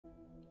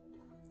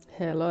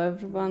Hello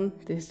everyone,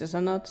 this is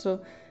Anotsu,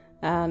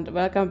 and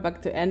welcome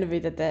back to Envy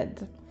the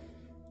Dead.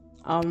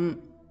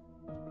 I'm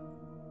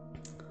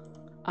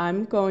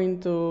going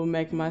to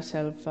make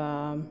myself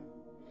a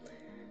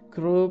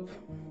group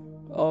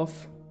of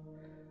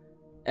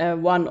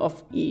one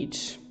of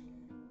each.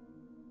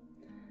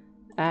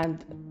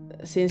 And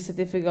since the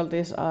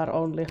difficulties are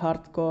only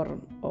hardcore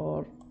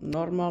or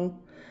normal,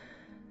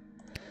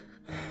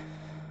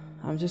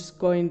 I'm just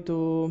going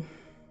to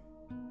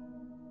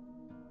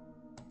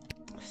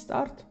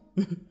start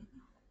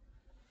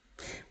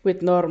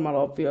with normal,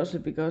 obviously,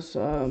 because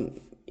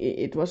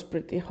it was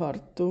pretty hard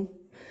to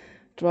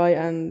try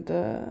and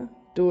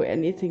do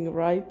anything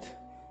right.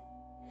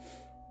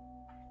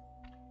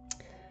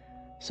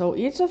 So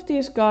each of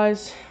these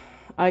guys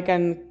I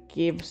can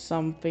give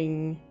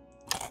something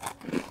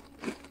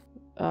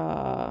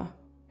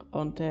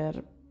on their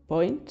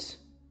points,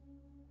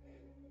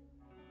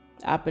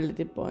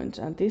 ability points,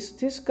 and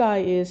this guy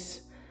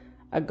is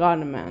a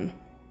gunman.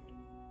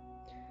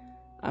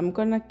 I'm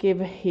gonna give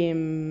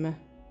him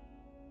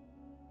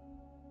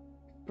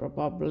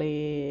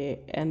probably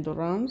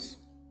endurance,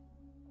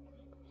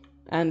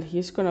 and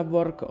he's gonna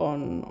work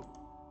on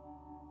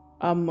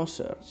ammo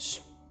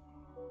search.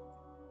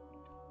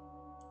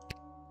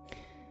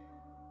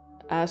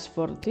 As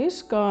for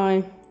this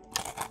guy,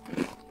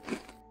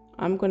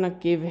 I'm gonna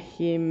give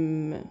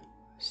him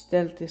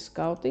stealthy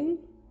scouting,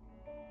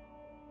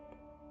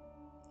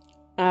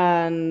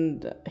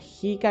 and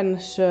he can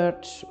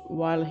search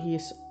while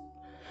he's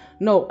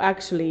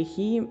actually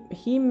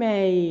he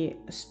may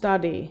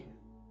study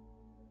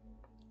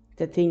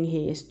the thing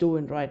he is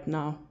doing right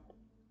now.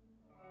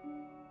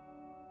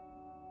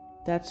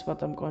 That's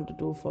what I'm going to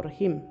do for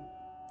him.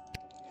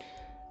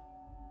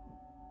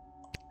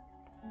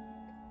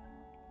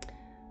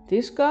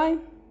 This guy,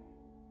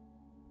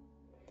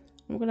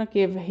 I'm gonna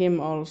give him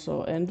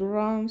also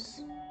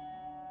endurance,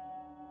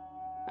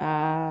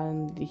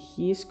 and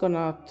he's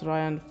gonna try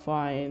and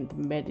find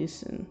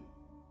medicine.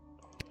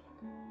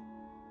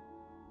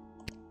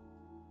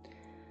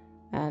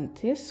 And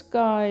this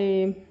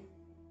guy,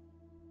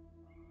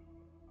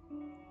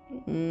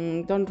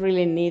 don't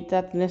really need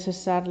that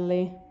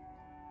necessarily.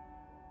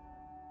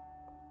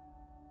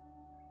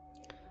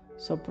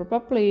 So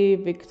probably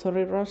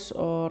Victory Rush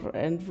or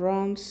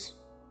Endurance.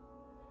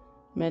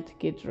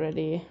 Medkit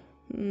ready.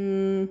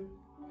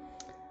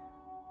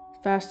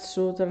 Fast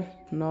shooter.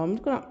 No, I'm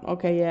gonna.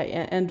 Okay, yeah,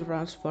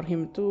 Endurance for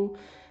him too.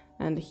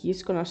 And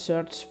he's gonna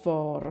search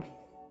for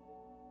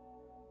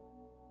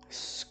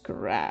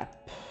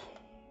scrap.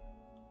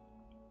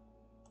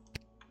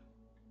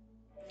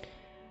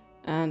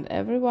 And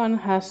everyone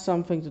has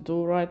something to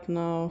do right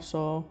now,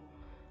 so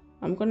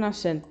I'm gonna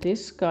send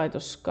this guy to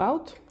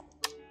scout.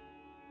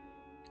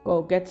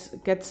 Go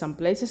get some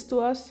places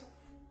to us.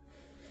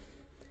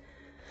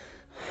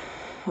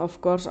 Of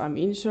course, I'm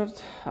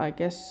injured. I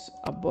guess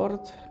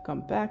abort,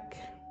 come back.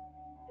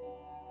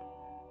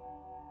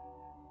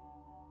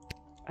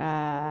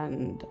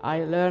 And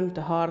I learned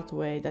the hard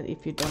way that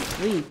if you don't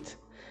read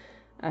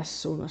as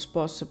soon as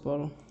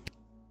possible,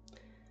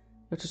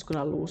 you're just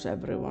gonna lose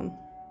everyone.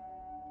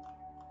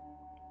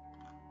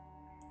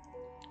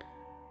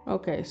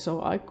 Okay,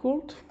 so I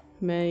could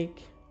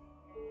make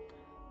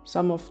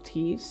some of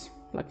these,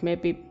 like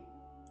maybe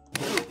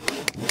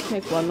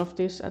make one of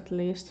these at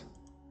least.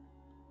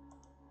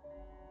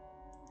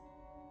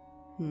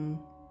 And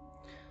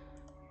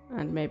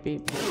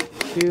maybe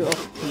two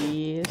of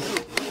these.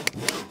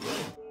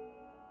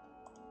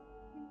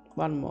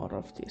 One more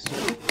of this.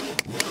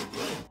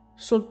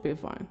 Should be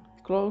fine.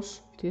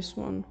 Close this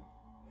one.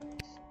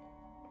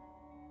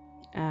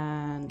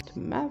 And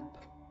map.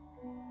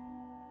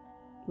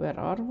 Where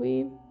are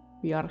we?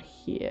 We are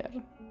here.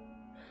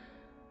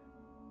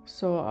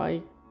 So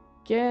I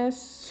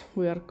guess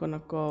we are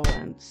gonna go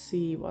and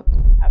see what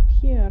we have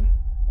here.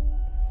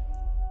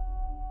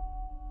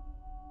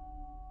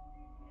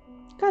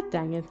 God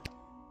dang it.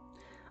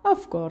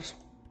 Of course.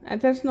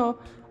 And there's no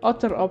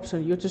other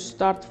option. You just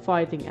start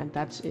fighting and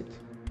that's it.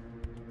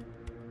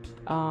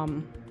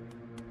 Oh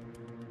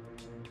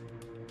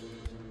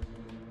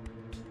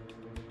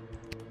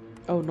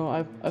no,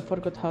 I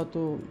forgot how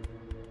to...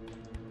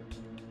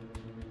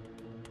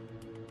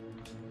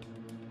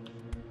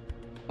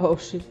 Oh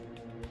shit.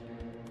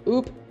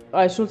 Oop,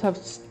 I should have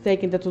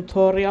taken the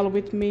tutorial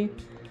with me,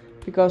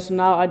 because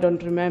now I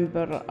don't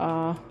remember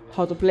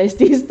how to place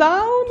these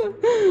down.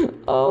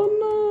 Oh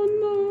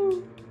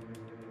no.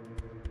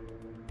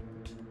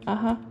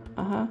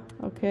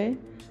 Okay.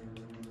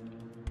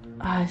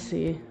 I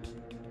see.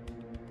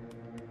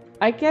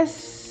 I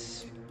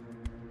guess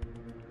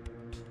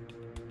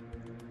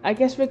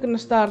we're gonna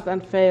start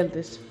and fail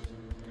this,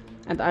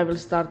 and I will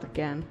start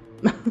again.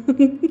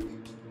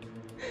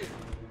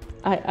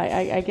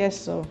 I guess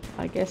so.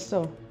 I guess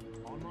so.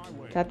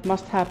 That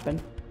must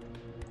happen.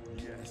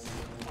 Yes.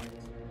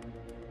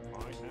 I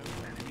am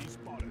enemy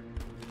spotted.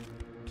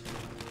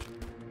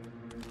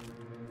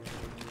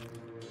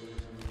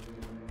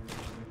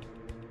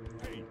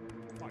 Hey,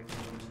 fight.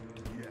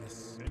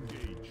 Yes,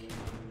 engage.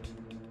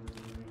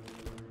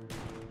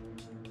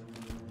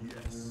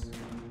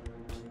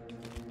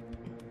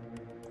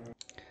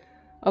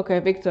 Okay,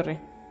 victory.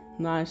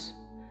 Nice.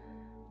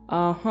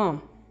 Uh-huh.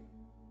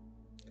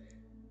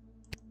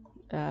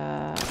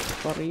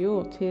 For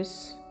you,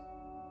 this.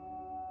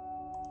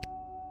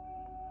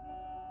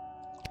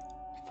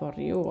 For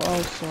you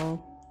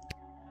also.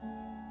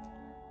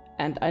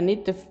 And I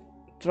need to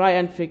try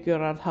and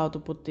figure out how to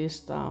put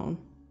this down.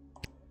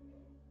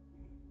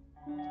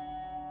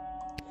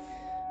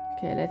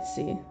 Okay, let's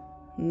see.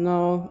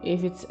 No,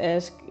 if it's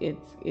ask,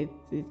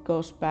 it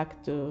goes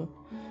back to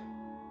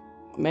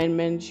main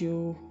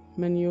menu.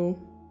 You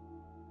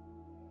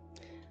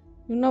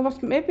know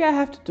what? Maybe I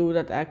have to do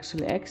that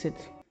actually.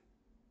 Exit.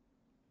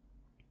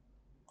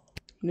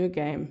 New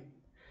game.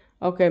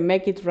 Okay,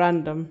 make it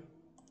random.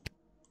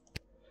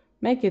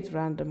 Make it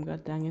random,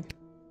 god dang it.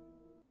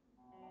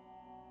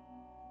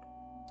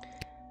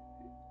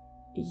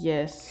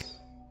 Yes.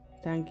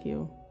 Thank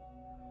you.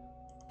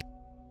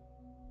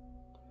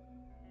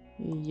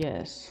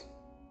 Yes.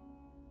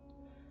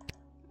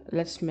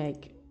 Let's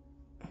make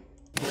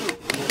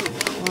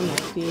one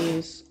of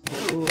these,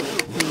 two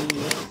of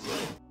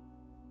these.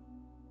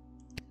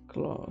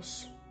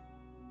 Close.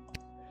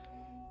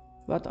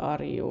 What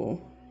are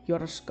you?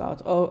 You're a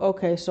scout. Oh,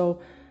 okay, so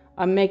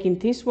I'm making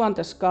this one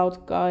the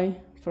scout guy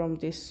from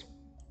this.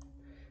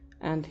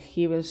 And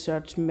he will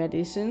search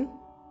medicine.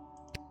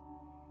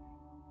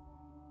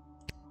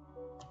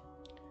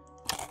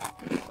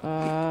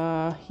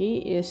 He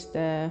is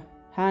the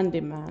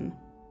handyman.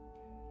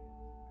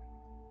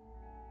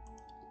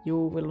 You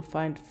will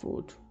find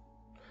food.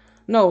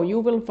 No, you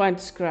will find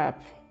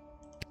scrap.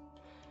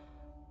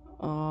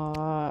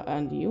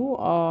 And you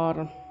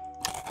are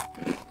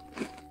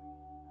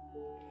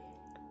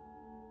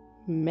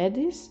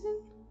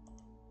medicine?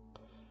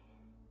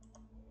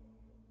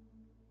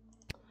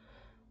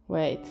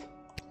 Wait.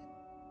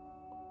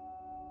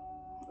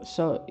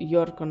 So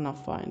you're gonna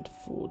find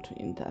food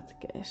in that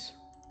case.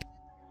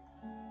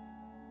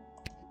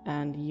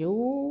 And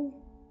you...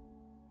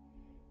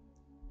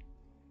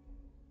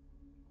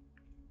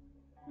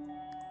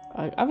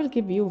 I will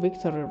give you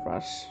victory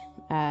rush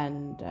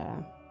and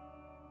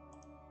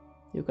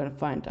you can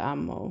find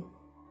ammo,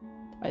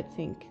 I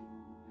think.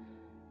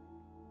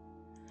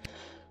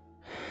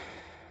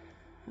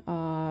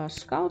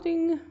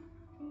 Scouting,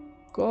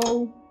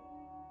 go.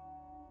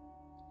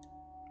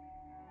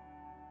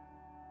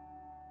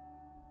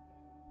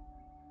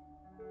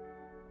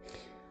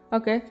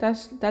 Okay,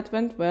 that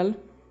went well.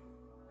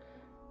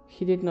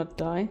 He did not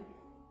die.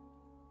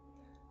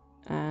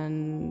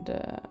 And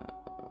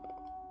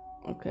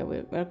okay,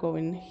 we're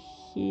going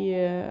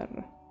here.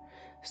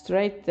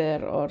 Straight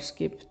there or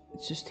skip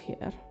just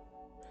here?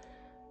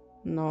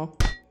 No,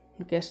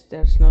 I guess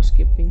there's no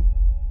skipping.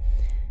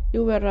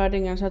 You were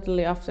riding and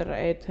suddenly after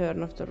a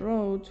turn of the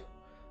road,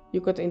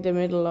 you got in the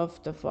middle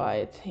of the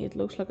fight. It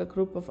looks like a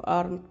group of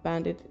armed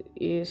bandits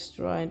is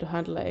trying to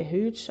handle a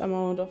huge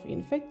amount of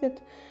infected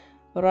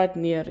right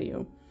near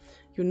you.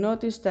 You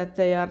notice that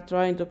they are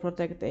trying to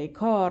protect a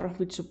car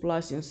with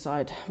supplies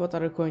inside. What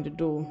are you going to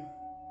do?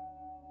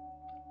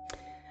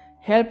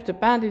 Help the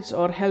bandits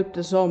or help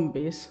the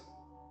zombies?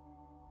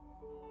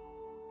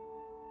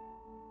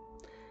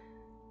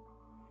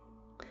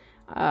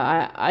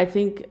 I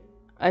think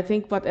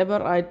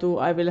whatever I do,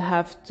 I will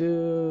have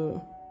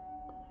to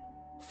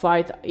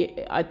fight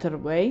either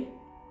way.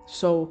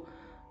 So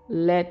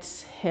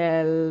let's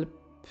help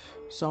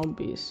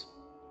zombies.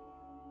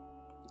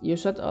 You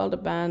shot all the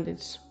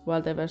bandits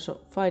while they were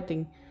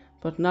fighting,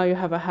 but now you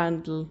have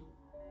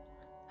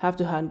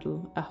to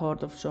handle a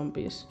horde of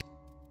zombies.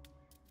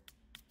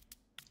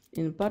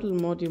 In battle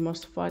mode, you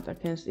must fight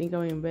against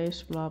incoming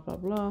waves. Blah blah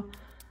blah.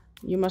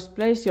 You must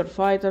place your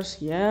fighters.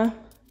 Yeah.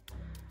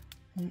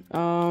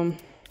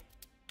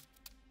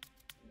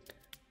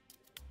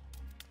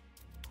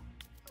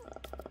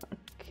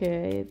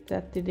 Okay,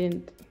 that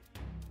didn't.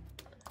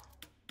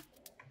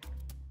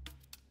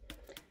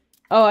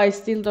 Oh, I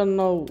still don't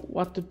know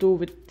what to do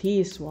with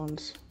these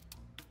ones.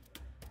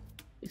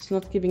 It's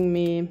not giving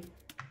me.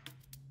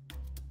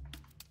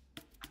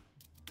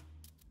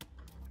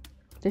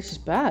 This is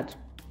bad.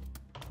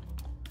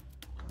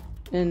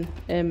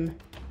 N-M-E-T.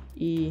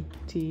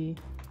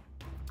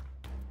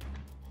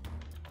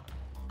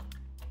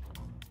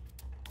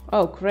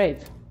 Oh,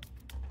 great.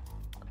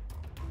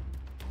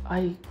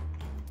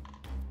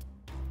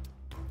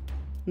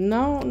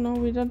 No,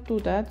 we don't do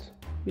that.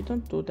 We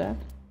don't do that.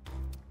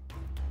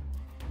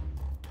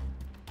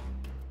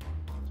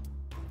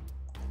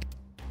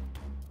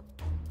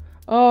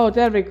 Oh,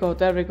 there we go.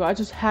 I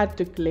just had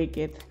to click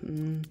it.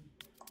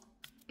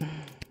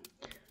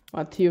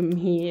 What do you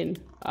mean?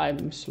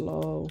 I'm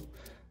slow.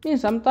 I mean,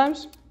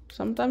 sometimes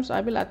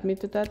I will admit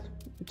to that.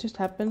 It just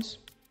happens.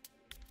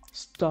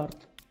 Start.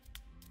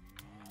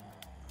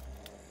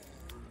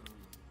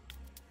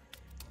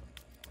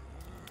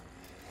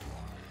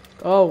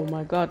 Oh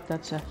my god,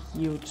 that's a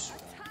huge.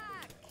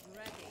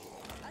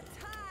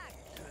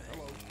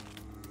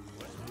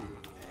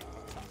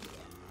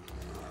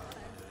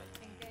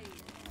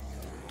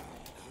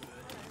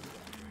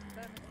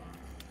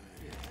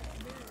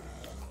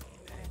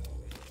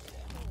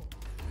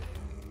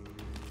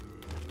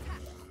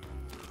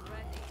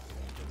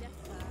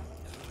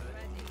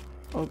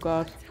 Oh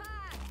god.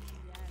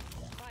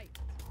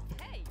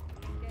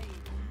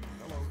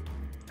 Hello.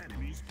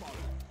 Enemy spotted.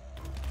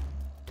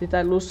 Did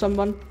I lose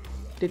someone?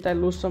 Did I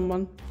lose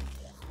someone?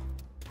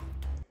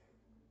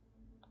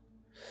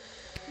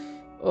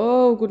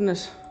 Oh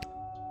goodness.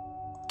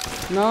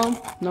 No,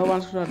 no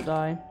one's gonna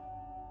die.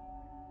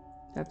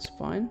 That's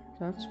fine,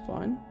 that's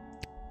fine.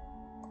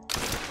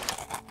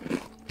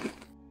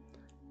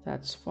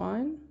 That's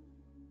fine.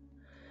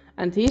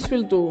 And this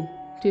will do.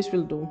 This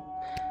will do.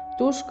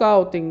 Do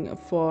scouting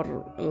for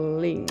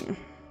Ling.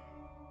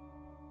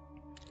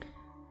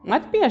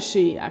 Might be a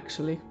she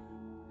actually.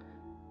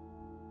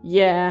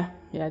 Yeah,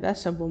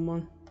 that's a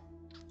woman.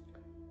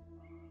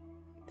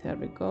 There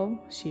we go.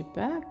 She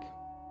back.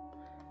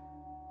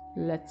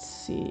 Let's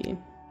see.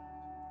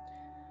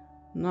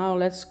 Now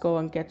let's go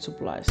and get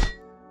supplies.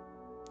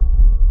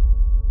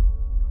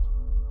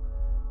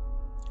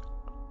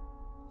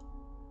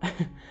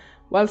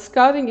 While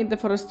scouting in the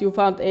forest, you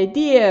found a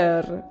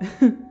deer.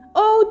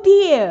 Oh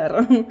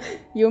dear!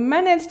 You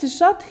managed to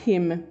shot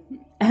him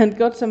and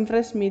got some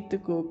fresh meat to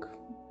cook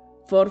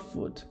for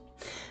food.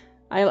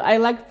 I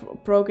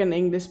like broken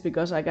English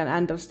because I can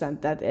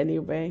understand that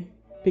anyway.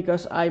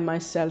 Because I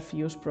myself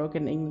use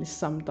broken English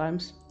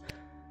sometimes.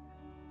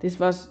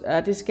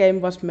 This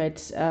game was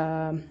made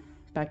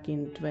back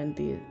in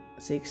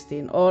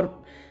 2016, or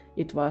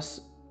it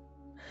was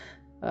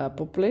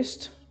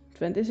published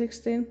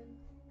 2016.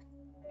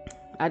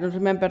 I don't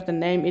remember the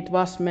name. It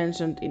was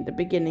mentioned in the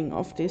beginning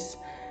of this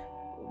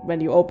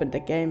when you open the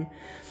game.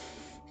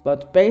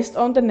 But based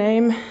on the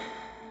name,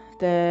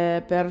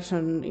 the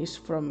person is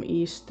from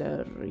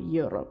Eastern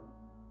Europe.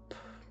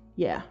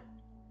 Yeah.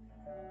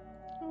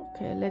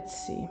 Okay,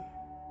 let's see.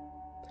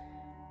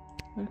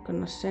 We're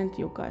gonna send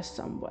you guys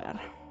somewhere.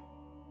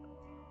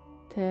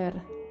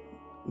 There.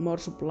 More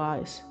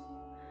supplies.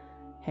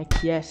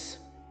 Heck yes.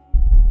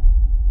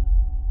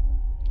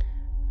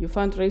 You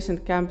found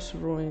recent camp's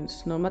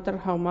ruins. No matter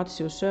how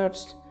much you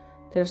searched,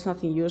 there's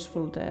nothing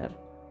useful there.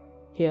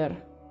 Here.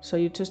 So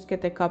you just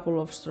get a couple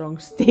of strong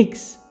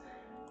sticks.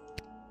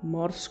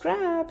 More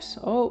scraps.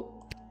 Oh.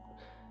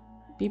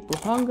 People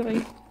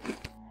hungry.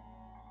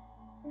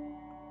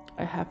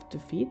 I have to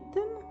feed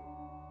them?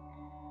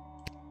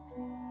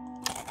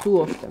 2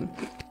 of them.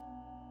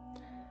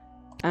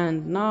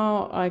 And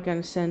now I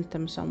can send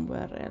them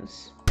somewhere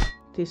else.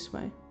 This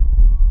way.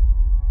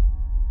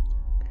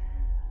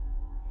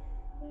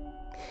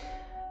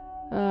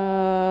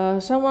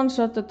 Someone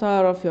shot the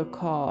tire of your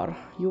car.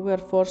 You were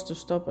forced to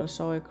stop and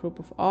saw a group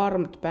of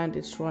armed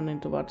bandits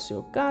running towards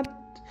you. God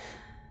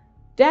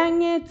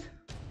dang it!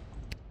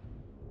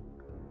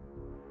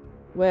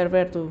 Where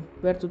do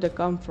they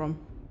come from?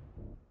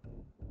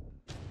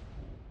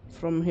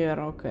 From here,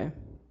 okay.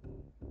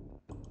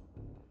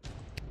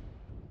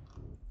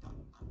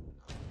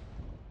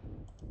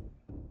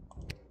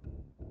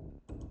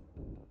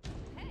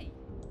 Hey.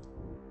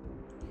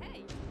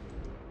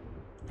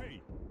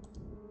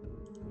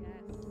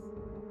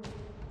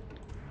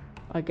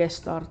 I guess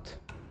start.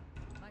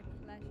 My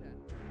pleasure.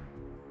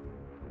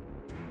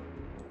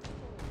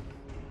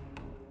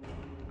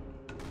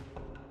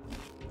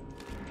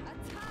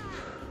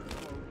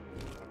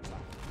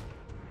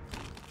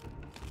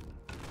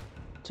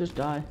 Just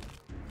die.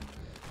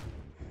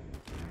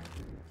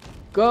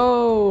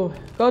 Go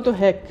to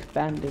heck,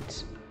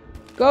 bandits.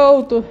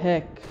 Go to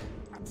heck.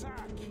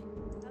 Attack.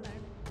 Hello.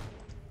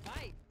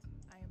 Fight.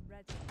 I am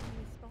ready.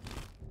 Respond.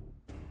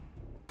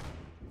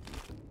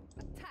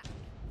 Attack.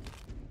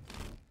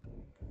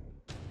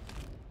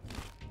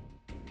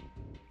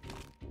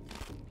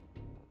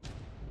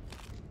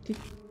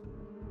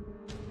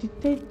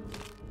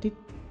 Did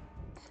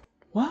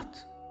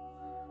what?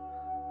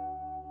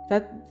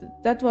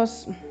 That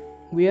was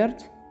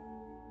weird.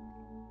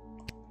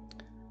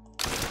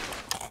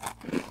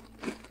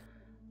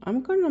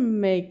 I'm gonna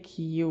make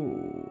you.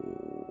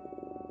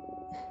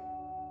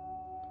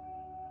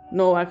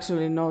 No,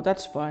 actually, no,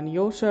 that's fine.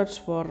 You search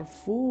for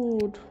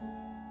food.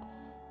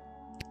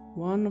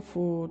 1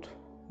 food,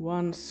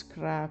 1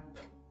 scrap.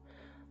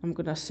 I'm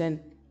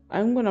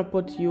gonna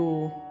put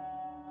you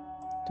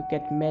to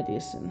get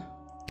medicine.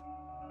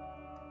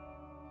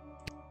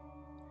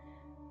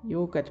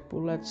 You get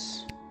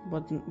bullets,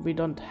 but we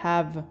don't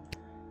have.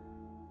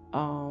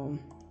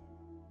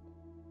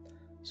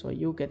 So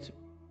you get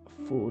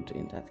food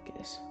in that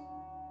case.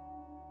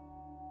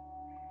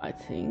 I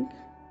think.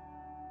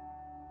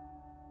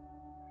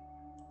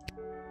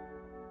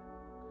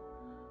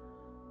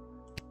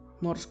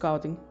 More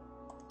scouting.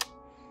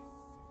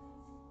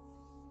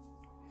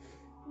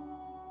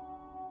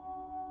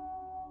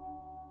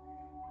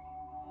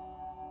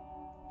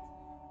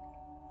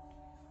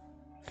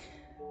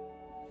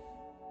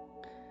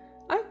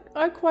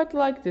 I quite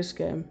like this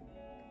game.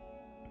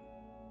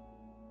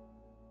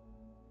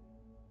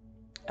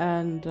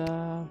 And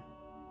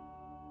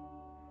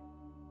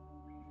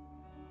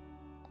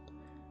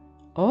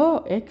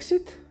oh,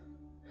 exit.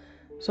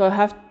 So I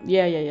have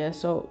yeah.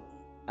 So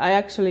I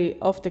actually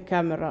off the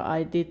camera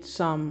I did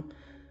some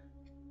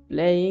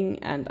playing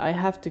and I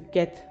have to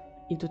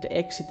get into the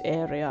exit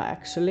area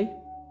actually.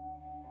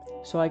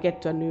 So I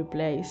get to a new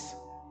place.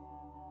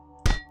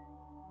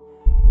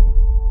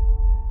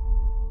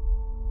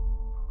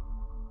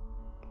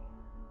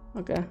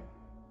 Okay.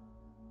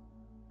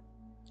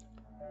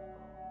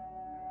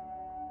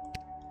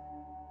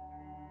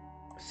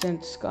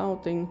 Send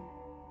scouting.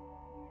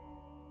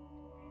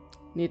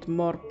 Need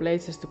more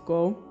places to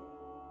go.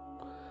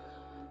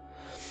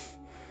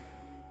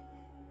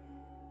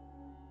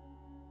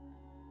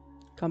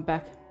 Come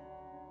back.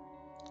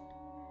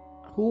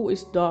 Who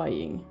is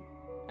dying?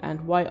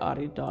 And why are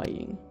you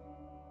dying?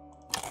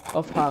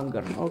 Of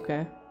hunger.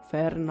 Okay,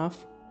 fair enough.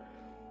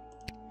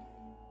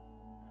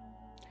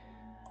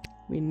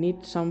 We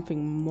need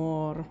something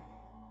more.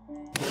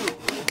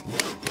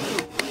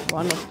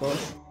 One of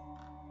those.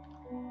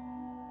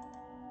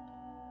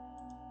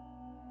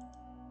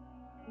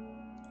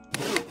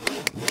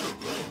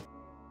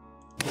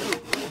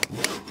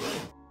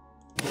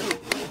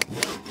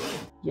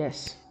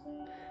 Yes.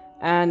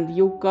 And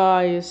you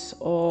guys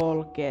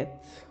all get...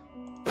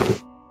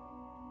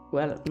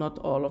 Well, not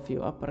all of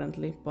you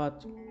apparently,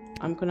 but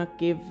I'm gonna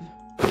give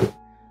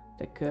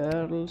the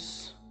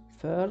girls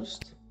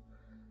first.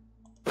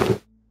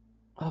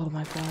 Oh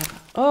my god.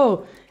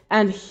 Oh,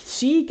 and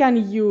she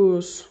can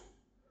use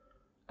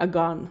a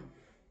gun.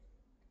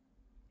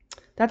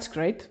 That's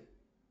great.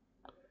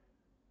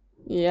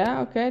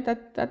 Yeah, okay,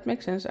 that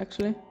makes sense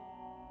actually.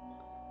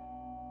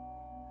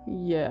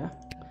 Yeah.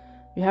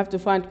 We have to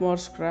find more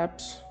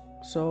scraps.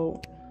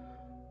 So,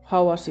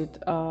 how was it?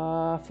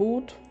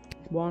 Food,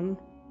 1.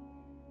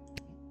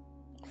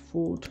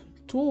 Food,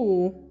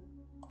 2.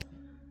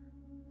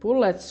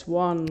 Bullets,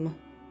 1.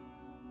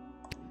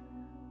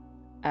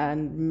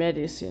 And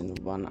medicine,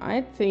 1.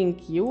 I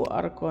think you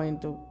are going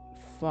to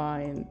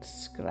find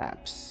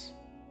scraps.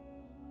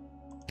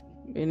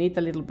 We need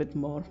a little bit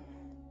more.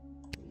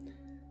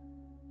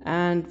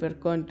 And we're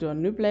going to a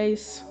new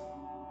place.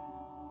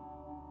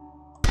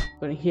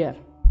 Going here.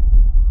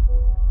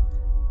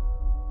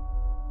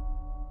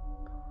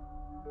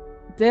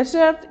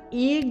 Desert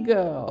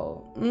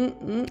Eagle.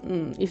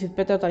 Is it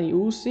better than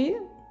Uzi?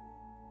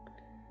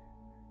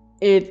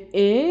 It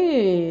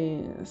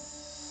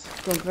is.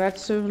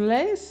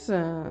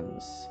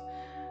 Congratulations.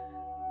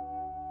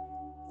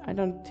 I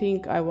don't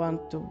think I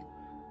want to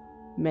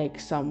make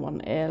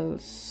someone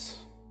else.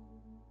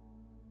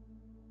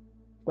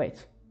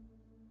 Wait.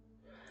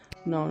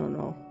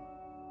 No.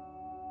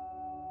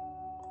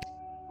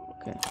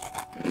 Okay.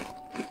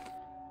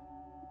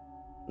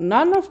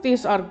 None of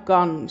these are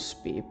guns,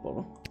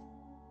 people.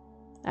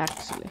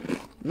 Actually,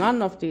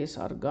 none of these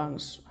are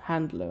guns,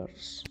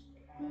 handlers.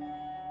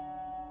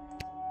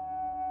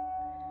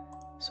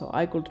 So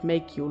I could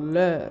make you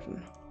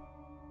learn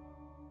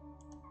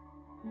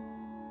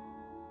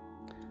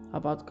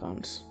about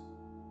guns.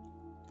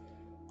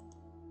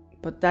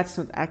 But that's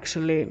not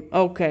actually...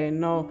 Okay,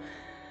 no.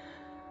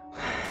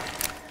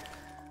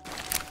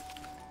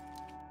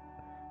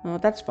 No,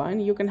 that's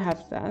fine, you can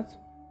have that.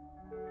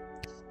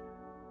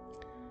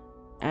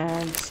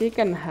 And she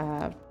can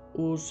have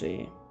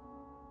Uzi.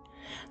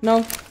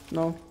 No.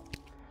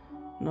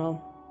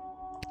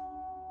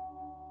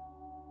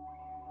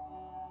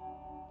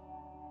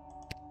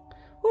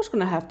 Who's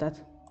gonna have that?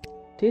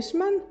 This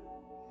man?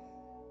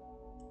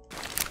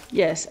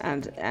 Yes,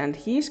 and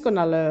he's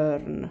gonna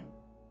learn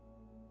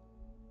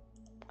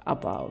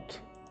about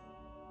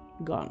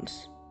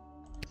guns.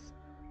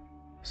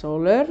 So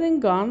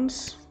learning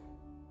guns,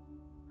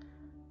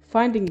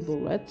 finding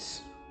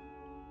bullets,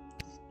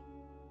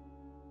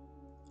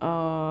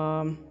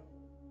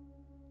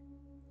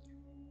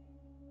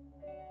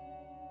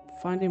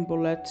 finding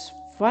bullets,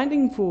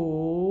 finding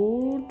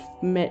food,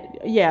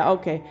 yeah,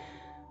 okay.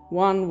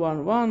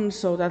 1,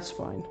 so that's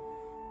fine.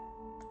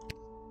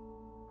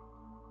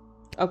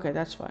 Okay,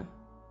 that's fine.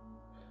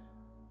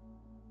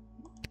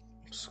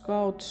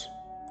 Scouts,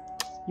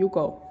 you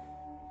go.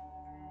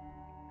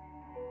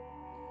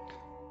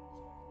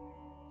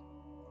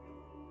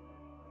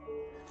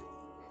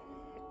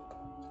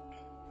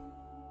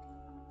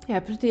 Yeah,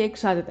 pretty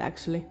excited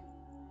actually.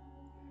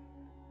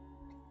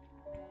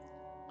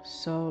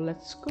 So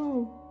let's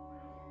go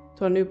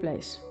to a new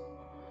place.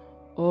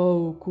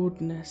 Oh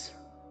goodness.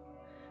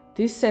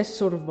 This says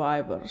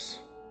survivors.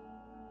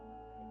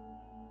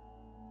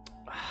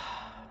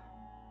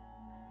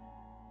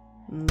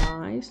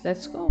 Nice,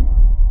 let's go.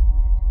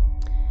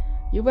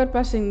 You were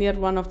passing near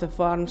one of the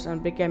farms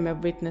and became a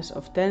witness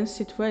of tense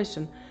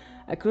situation.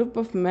 A group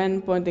of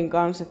men pointing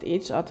guns at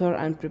each other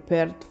and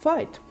prepared to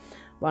fight.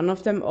 One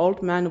of them,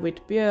 old man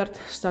with beard,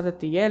 started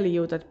to yell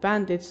you that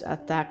bandits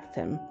attacked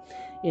them.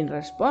 In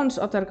response,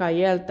 other guy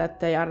yelled that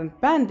they aren't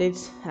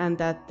bandits and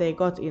that they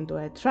got into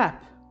a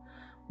trap.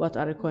 What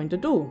are you going to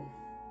do?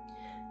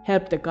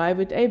 Help the guy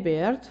with a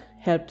beard,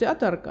 help the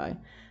other guy.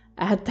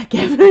 Attack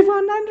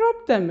everyone and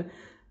rob them.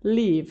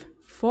 Leave.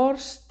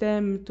 Force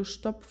them to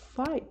stop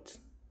fight.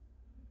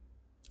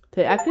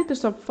 They agreed to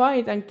stop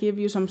fight and give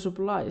you some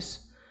supplies.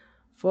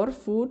 For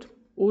food,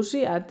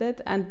 Uzi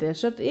added and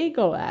Desert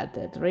Eagle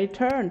added.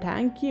 Return,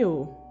 thank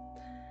you.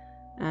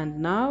 And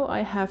now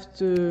I have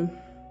to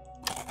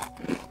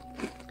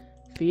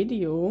feed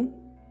you.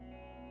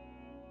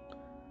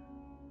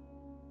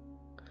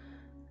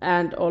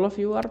 And all of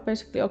you are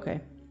basically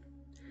okay.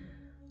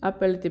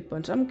 Ability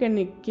points. I'm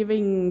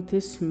giving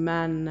this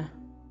man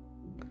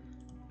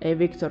a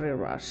victory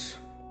rush.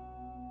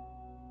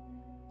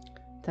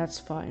 That's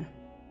fine.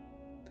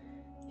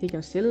 He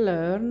can still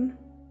learn.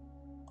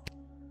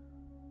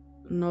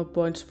 No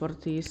points for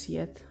these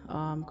yet.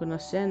 I'm gonna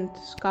send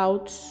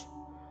scouts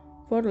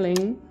for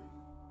Ling.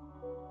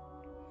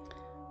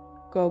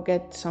 Go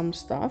get some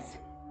stuff.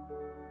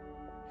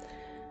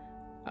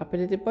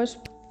 Ability points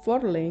for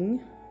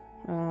Ling.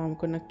 I'm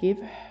gonna give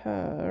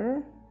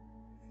her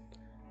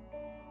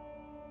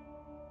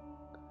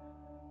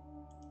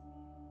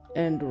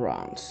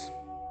endurance.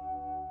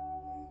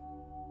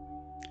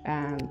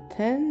 And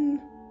 10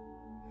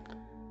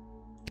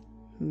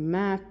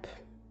 map.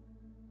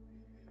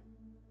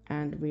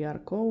 And we are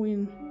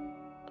going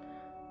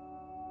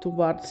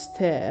towards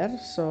there,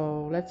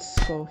 so let's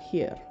go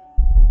here.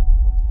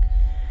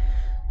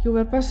 You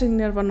were passing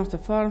near one of the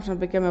farms and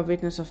became a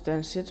witness of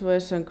the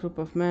situation. Group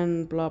of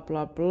men, blah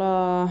blah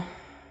blah.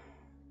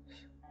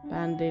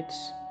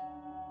 Bandits.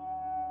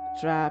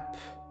 Trap.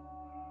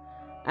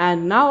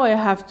 And now I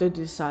have to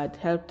decide,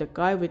 help the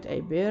guy with a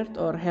beard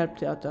or help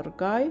the other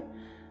guy,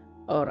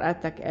 or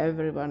attack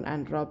everyone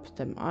and rob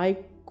them. I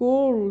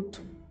could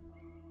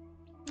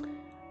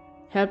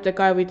help the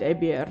guy with a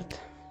beard.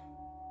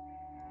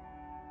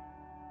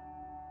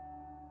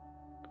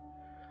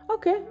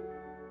 Okay.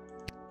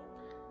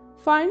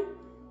 Fine.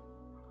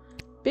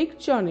 Big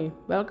Johnny,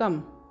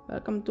 welcome.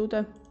 Welcome to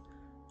the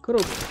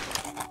group.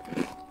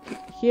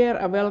 Here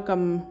a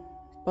welcome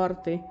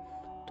party.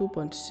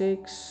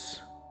 2.6.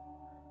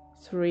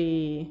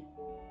 3.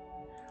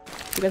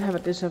 You can have a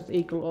desert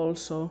eagle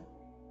also.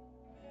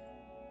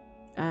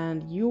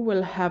 And you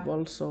will have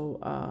also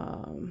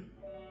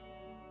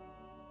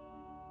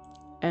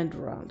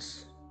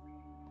endurance.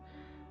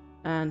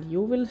 And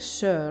you will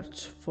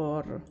search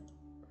for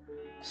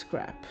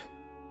scrap.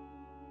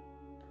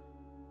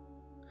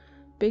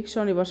 Big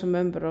Johnny was a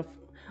member of...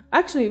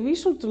 Actually, we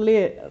should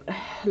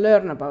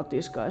learn about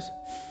these guys.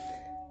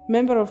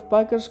 Member of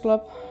Bikers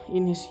Club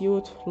in his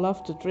youth,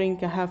 loved to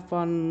drink and have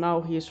fun. Now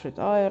he is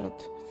retired.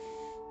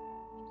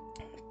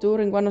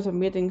 During one of the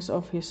meetings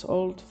of his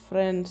old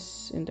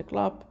friends in the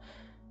club,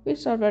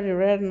 which are very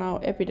rare now,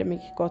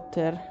 epidemic got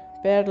there,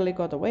 barely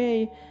got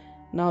away,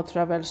 now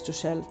travels to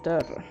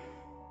shelter.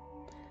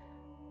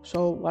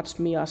 So what's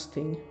Mia's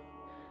thing?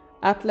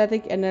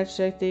 Athletic,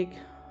 energetic,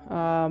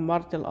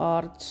 martial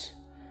arts.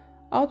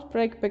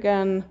 Outbreak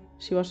began,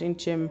 she was in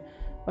gym,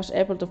 was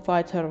able to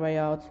fight her way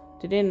out,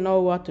 didn't know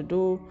what to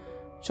do,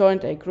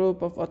 joined a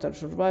group of other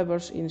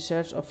survivors in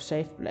search of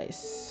safe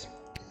place.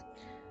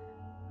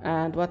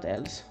 And what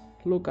else?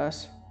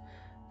 Lucas.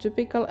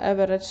 Typical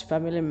average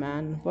family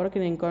man,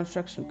 working in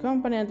construction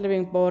company and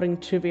living boring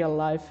trivial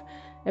life.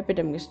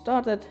 Epidemic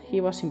started,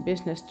 he was in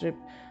business trip,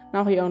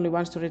 now he only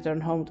wants to return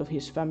home to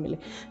his family.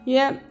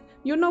 Yeah,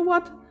 you know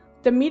what?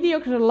 The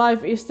mediocre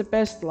life is the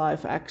best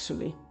life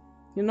actually.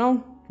 You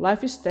know,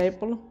 life is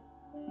stable,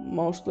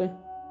 mostly.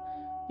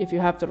 If you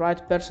have the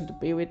right person to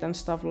be with and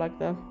stuff like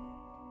that.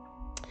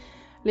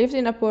 Lived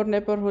in a poor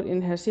neighborhood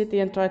in her city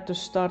and tried to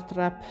start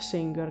rap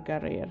singer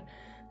career.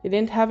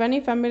 Didn't have any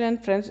family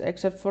and friends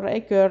except for a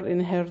girl in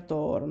her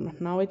dorm.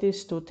 Now it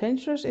is too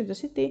dangerous in the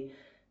city.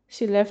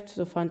 She left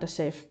to find a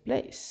safe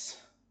place.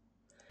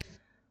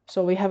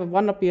 So we have a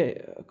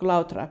wannabe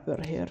cloud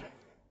rapper here.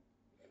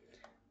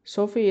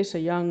 Sophie is a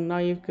young,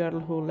 naive girl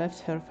who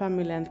left her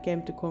family and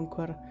came to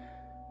conquer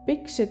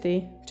big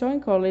city,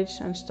 join college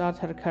and start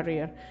her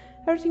career.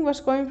 Everything was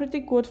going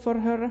pretty good for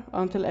her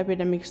until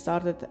epidemic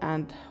started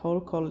and whole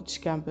college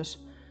campus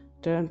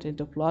turned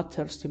into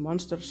bloodthirsty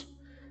monsters.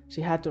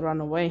 She had to run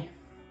away.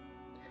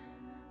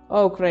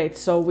 Oh great,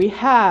 so we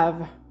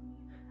have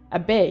a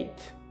bait,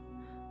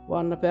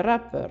 wannabe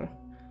rapper,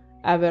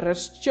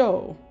 average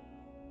Joe,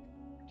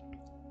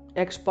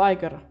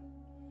 ex-biker,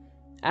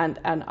 and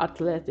an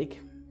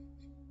athletic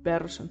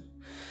person.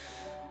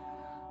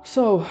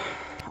 So,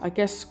 I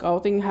guess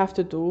scouting have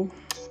to do.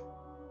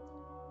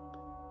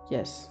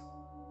 Yes.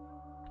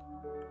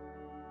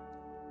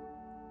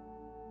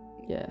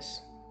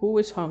 Yes. Who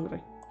is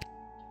hungry?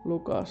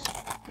 Lucas.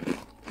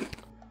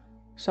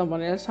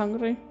 Someone else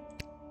hungry?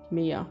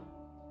 Mia.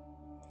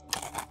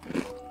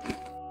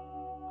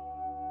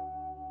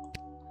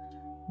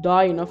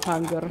 Dying of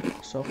hunger.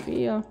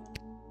 Sophia.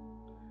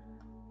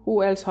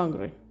 Who else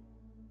hungry?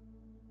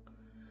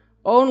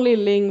 Only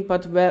Ling,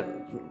 but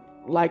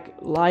like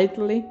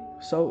lightly,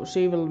 so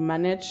she will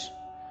manage.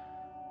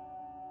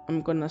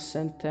 I'm gonna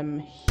send them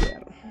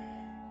here.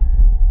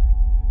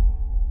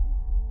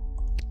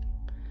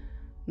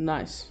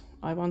 Nice.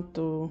 I want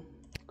to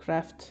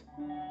craft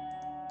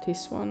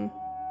this one.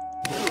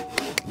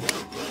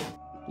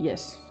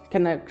 Yes.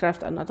 Can I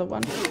craft another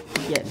one?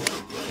 Yes.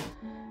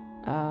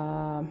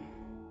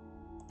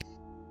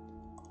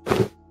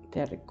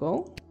 There we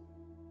go.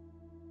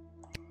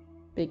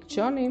 Big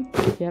Johnny.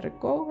 Here we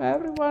go.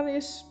 Everyone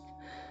is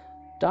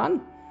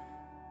done.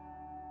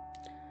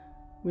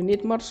 We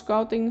need more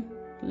scouting.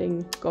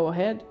 Ling, go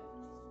ahead.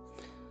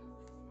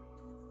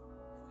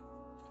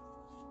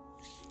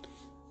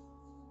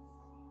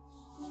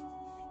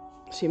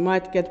 She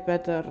might get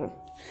better.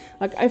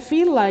 Like, I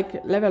feel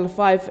like level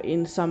 5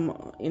 in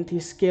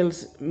these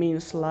skills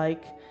means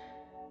like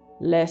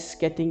less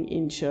getting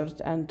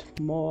injured and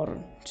more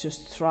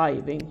just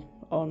thriving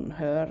on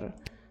her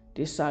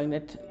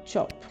designed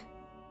job.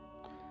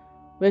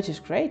 Which is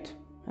great.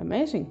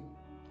 Amazing.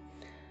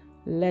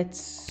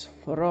 Let's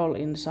roll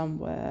in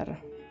somewhere.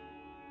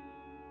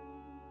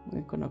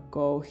 We're gonna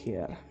go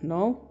here.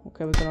 No?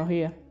 Okay, we're gonna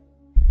here.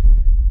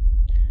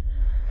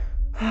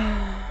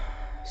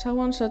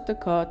 Someone set the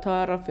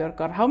tire of your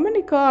car. How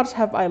many cars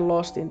have I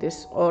lost in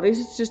this? Or is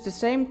it just the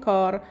same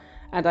car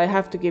and I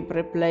have to keep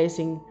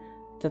replacing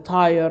the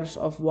tires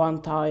of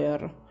one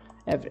tire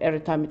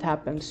every time it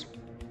happens?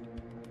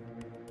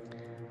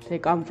 They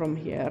come from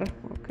here,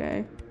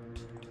 okay.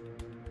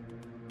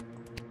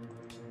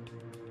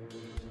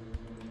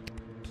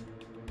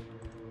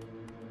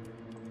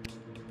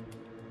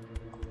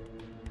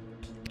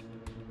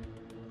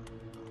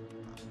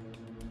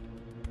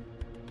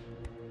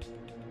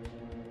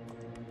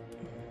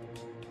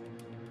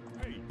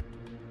 Hey,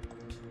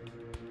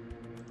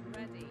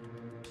 Ready.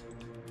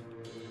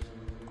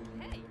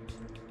 Hey.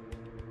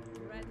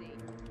 Ready.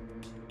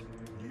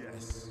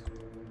 yes.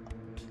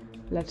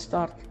 Let's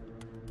start.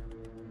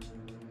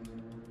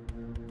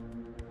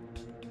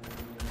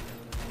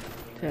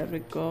 There we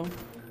go.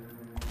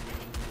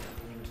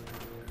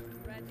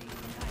 Ready.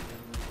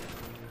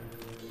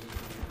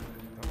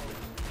 Hello,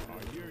 I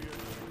hear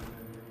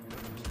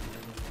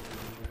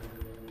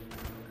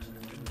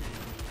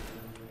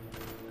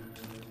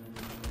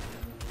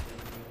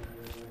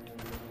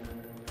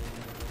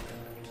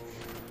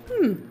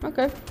you.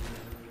 Okay.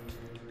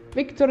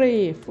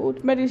 Victory!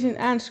 Food, medicine,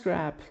 and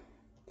scrap.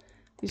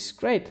 This is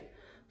great.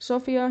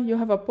 Sophia, you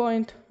have a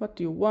point. What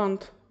do you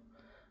want?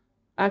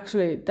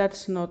 Actually,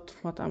 that's not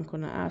what I'm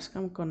gonna ask.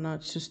 I'm gonna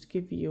just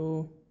give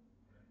you...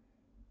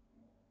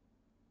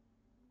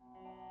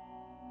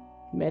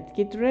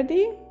 medkit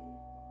ready?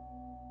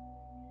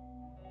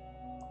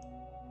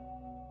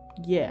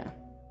 Yeah.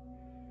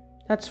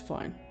 That's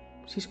fine.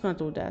 She's gonna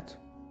do that.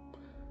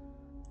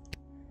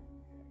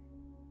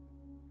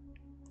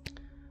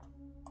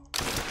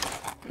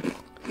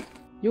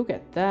 You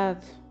get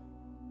that.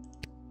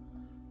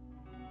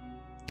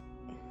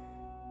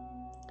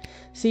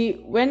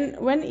 See,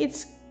 when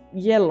it's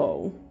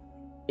yellow,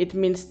 it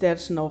means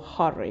there's no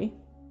hurry.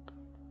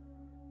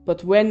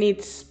 But when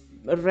it's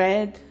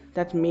red,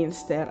 that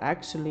means they're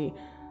actually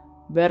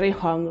very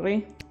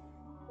hungry.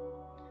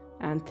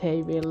 And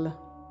they will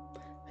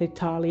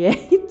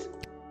retaliate.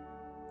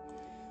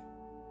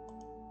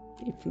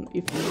 if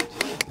not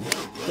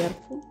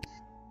careful.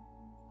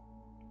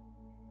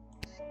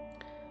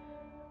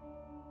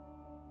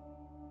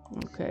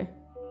 Okay.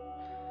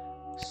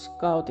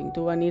 Scouting.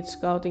 Do I need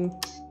scouting?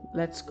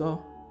 Let's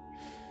go.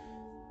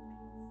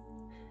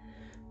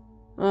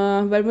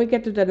 When we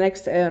get to the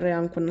next area,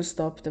 I'm gonna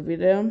stop the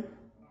video.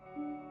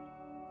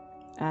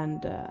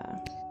 And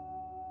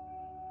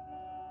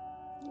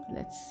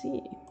let's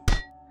see.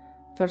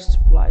 First,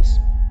 supplies.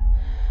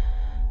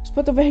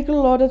 Spot a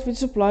vehicle loaded with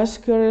supplies,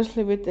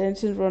 curiously with the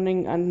engine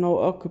running and no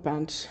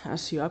occupants.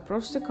 As you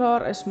approach the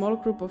car, a small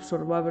group of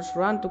survivors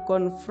run to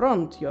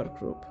confront your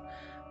group.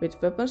 With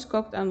weapons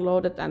cocked and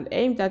loaded and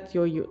aimed at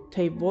you,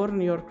 they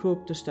warn your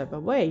group to step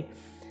away.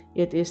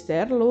 It is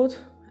their loot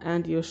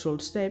and you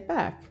should stay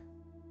back.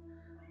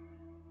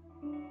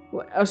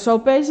 So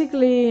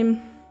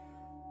basically,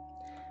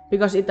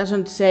 because it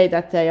doesn't say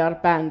that they are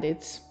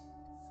bandits,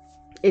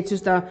 it's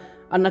just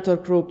another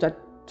group that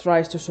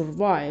tries to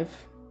survive.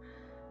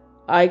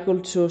 I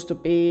could choose to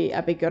be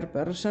a bigger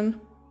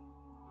person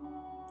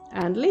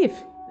and leave,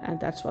 and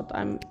that's what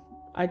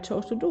I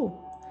chose to do.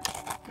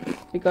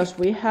 Because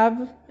we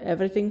have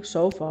everything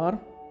so far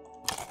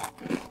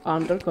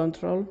under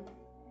control.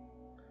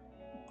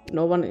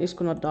 No one is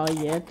gonna die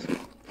yet.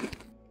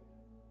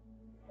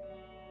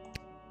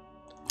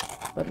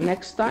 But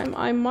next time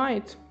I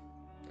might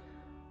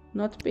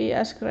not be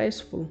as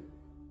graceful.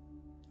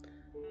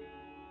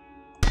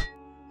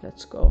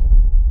 Let's go.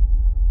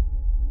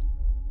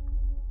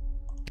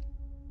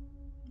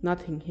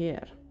 Nothing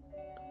here.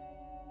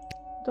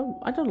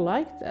 I don't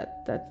like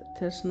that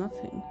there's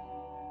nothing.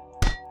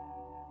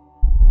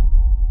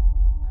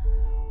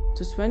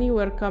 Just when you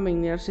were coming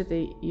near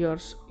city,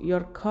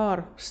 your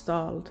car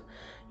stalled.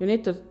 You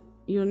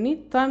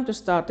need time to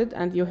start it,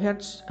 and you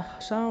heard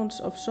sounds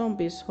of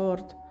zombies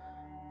horde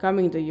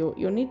coming to you.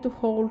 You need to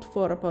hold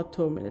for about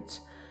 2 minutes.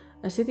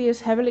 The city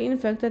is heavily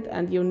infected,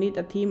 and you need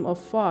a team of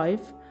 5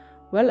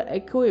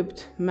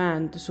 well-equipped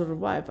men to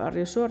survive. Are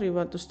you sure you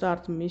want to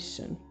start the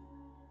mission?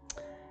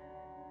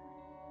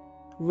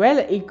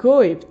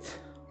 Well-equipped?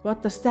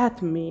 What does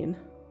that mean?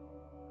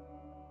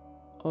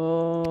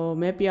 Oh,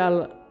 maybe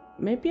I'll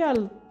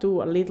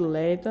do a little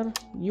later.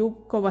 You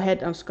go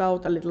ahead and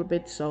scout a little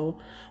bit so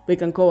we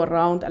can go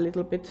around a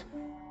little bit.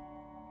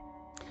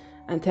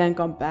 And then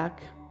come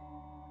back.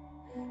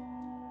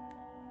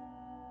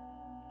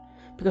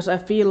 because I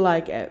feel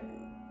like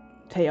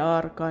they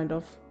are kind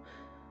of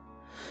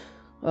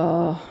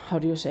how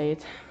do you say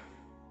it?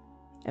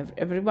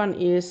 Everyone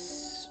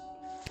is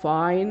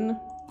fine,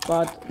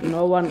 but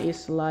no one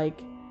is like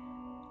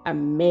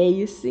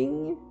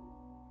amazing.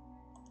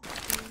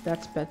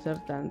 That's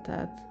better than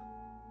that.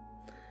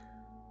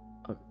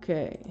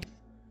 Okay.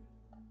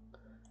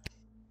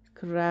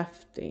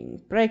 Crafting.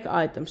 Break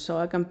items, so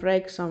I can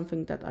break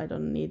something that I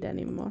don't need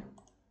anymore.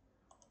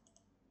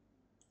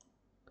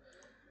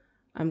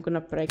 I'm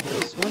gonna break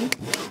this one.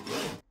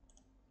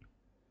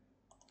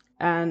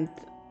 And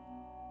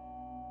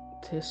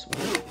this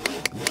one.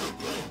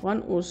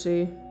 One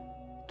Uzi,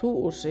 two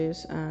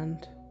Uzis,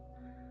 and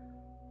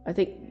I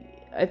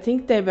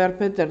think they were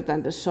better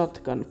than the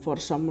shotgun for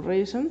some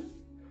reason.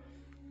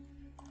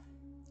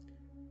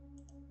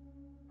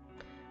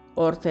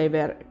 Or they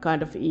were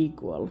kind of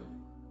equal.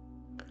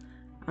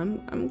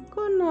 I'm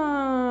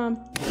gonna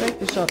break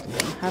the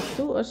shotgun. Have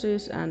two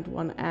Uzis and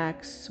one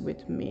axe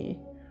with me.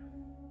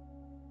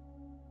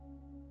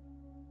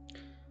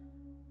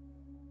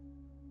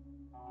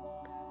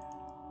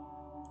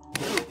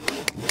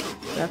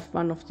 Have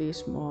one of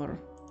these more.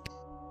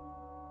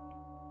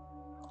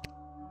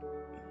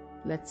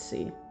 Let's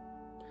see.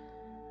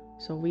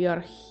 So we are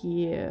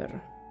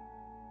here.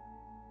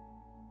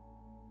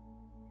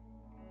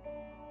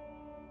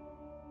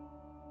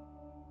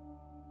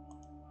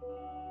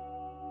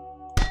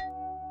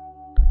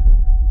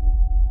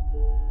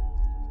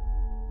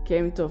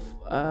 Came to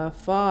a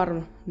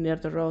farm near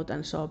the road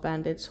and saw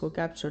bandits who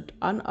captured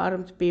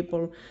unarmed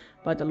people.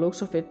 By the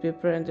looks of it, we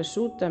preparing to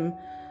shoot them.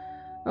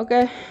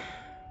 Okay,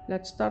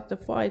 let's start the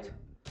fight.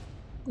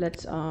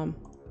 Let's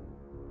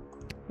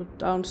put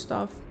down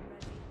stuff.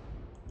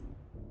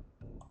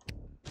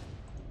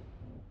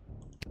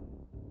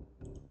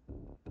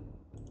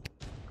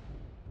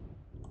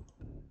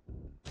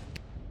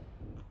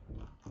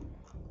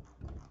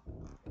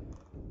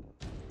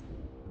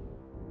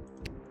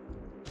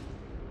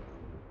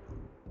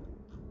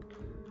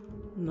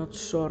 Not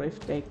sure if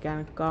they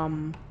can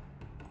come.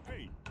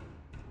 Hey,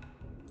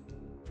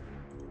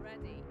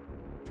 Ready.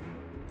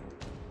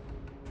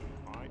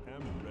 I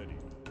am ready.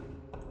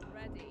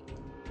 Ready.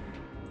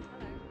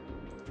 Hello.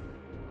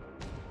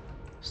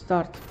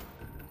 Start.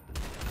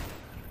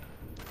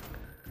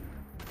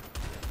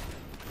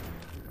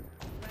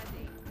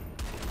 Ready.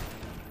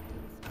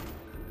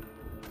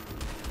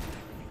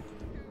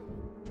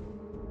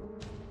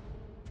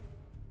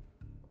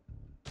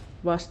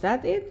 Was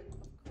that it?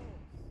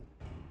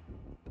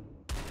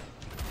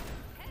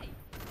 Hey.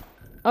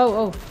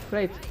 Oh,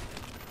 great.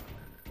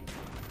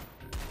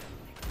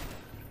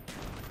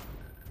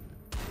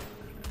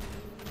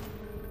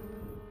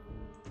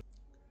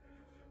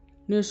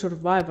 New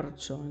survivor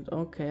joined.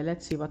 Okay,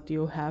 let's see what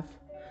you have.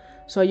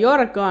 So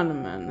you're a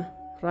gunman.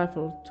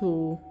 Rifle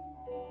 2.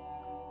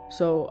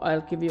 So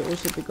I'll give you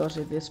Uzi because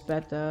it is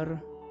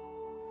better.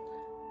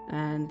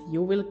 And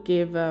you will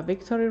give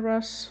Victory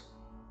Rush.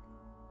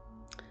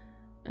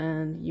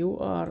 And you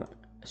are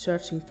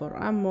searching for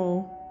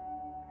ammo.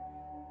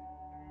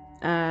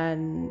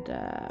 And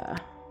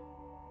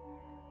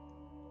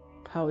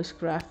how is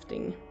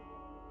crafting?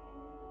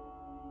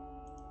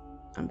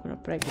 I'm gonna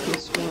break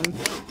this one.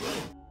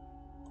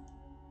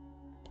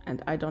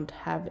 And I don't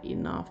have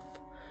enough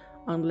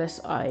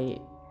unless I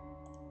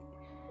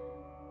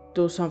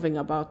do something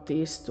about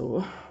these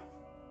two.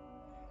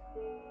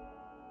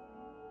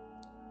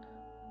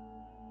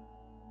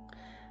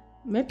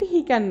 Maybe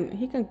he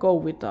can go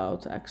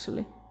without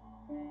actually.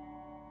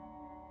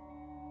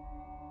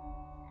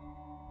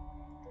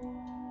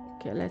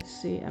 Okay, let's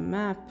see a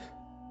map.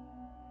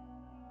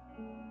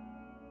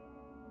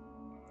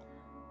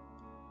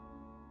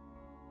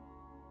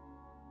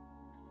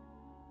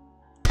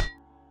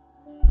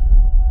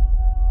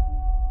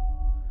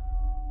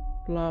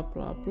 Blah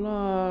blah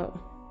blah.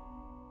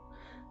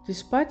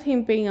 Despite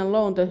him being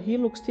alone, that he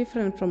looks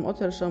different from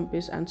other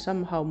zombies and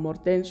somehow more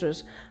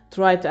dangerous.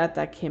 Try to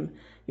attack him.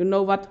 You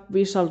know what?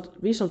 We shall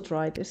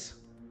try this.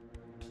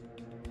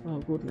 Oh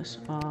goodness.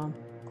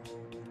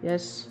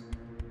 Yes.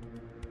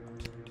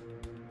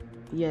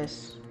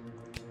 Yes.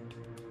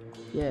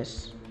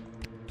 Yes.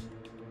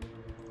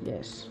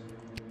 Yes.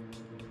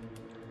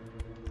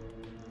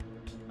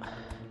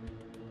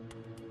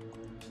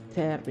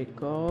 There we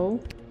go.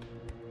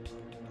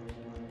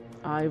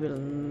 I will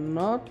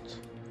not.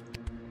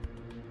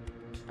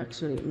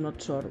 Actually, I'm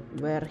not sure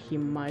where he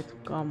might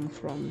come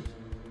from.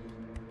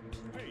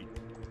 Hey,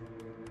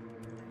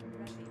 I'm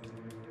ready.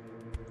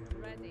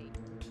 Ready.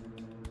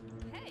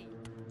 Hey.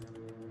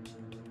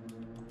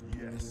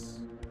 yes.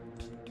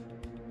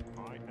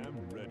 I am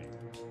ready.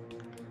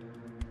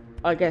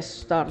 I guess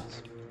start.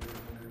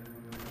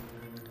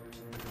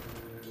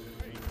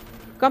 Hey,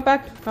 Come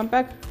back, come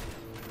back.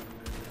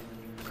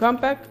 Come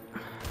back.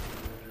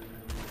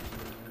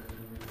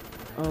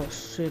 Oh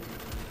shit.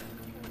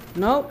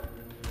 No.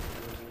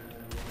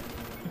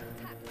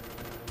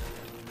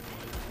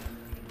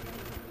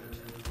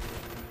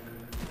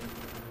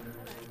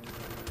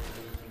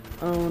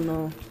 Oh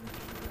no.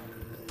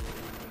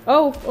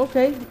 Oh,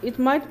 okay. It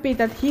might be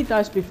that he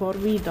dies before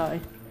we die.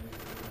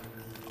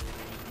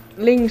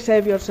 Ling,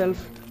 save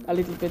yourself a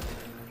little bit.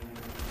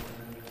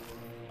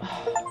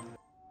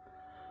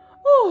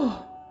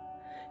 Oh!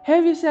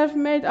 Heavy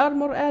self-made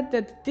armor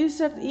added.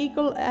 Desert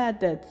Eagle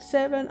added.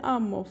 7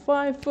 ammo,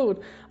 5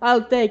 food.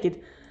 I'll take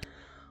it.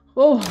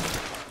 Oh!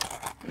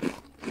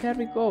 Here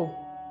we go.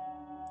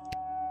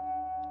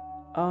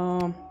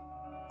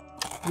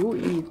 You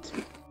eat.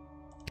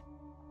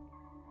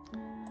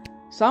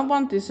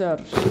 Someone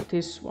deserves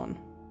this one.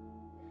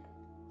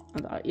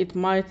 And it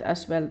might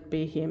as well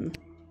be him.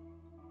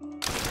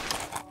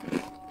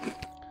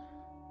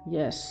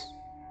 Yes.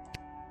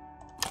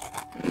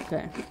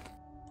 Okay.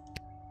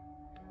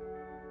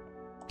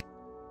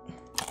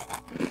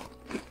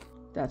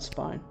 That's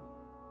fine.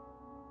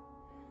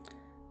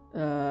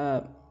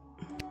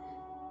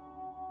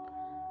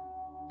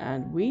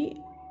 And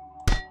we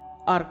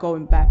are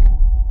going back.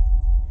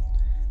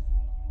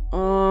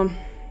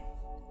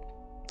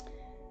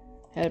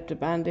 Help the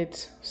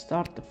bandits,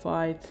 start the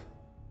fight.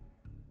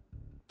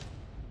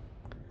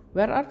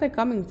 Where are they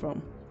coming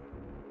from?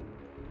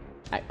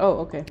 Oh,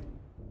 okay.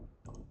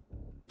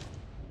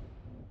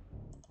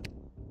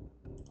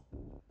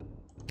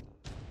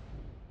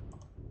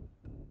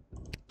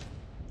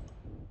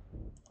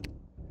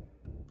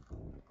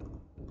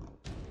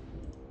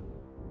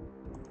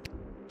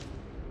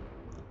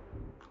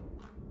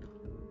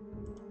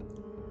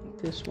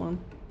 This one.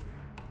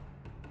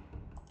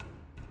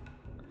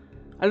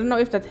 I don't know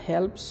if that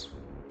helps,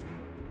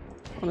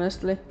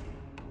 honestly.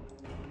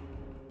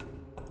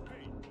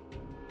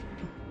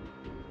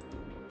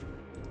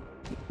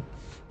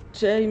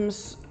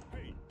 James,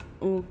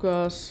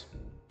 Lucas,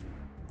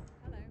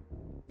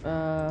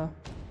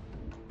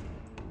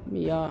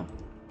 Mia,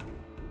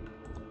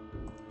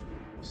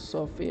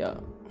 Sophia,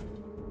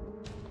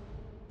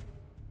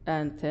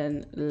 and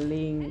then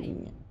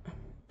Ling,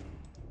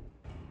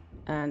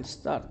 and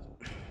start.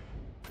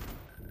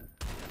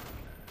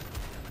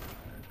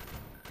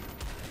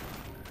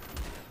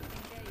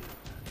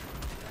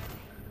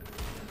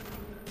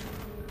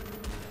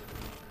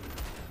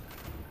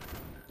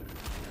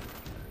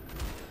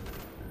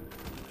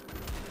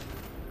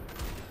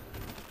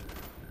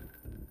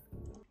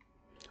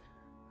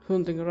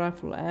 Hunting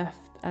rifle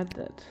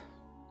added.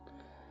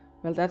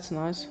 Well, that's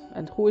nice.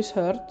 And who is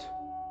hurt?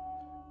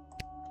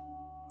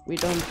 We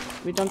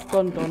don't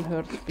condone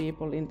hurt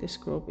people in this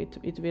group.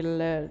 It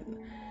will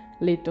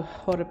lead to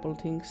horrible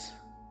things.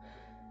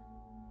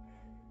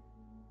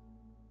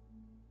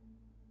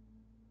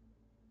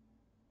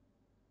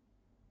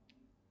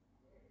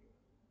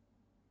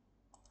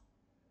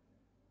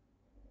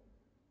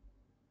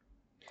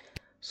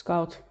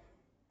 Scout.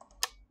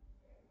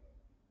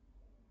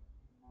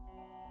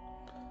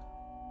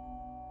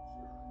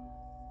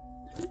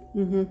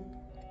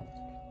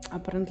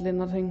 Apparently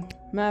nothing.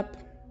 Map.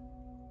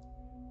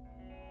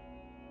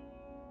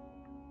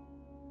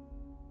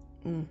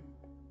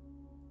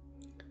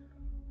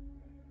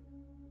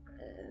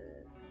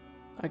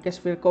 I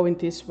guess we're going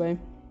this way.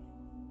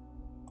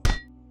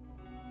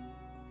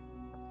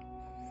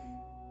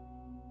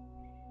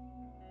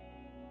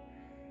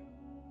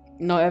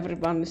 No,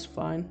 everyone is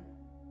fine.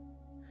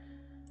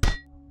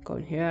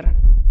 Going here.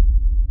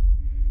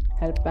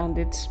 Help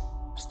bandits.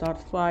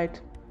 Start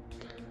fight.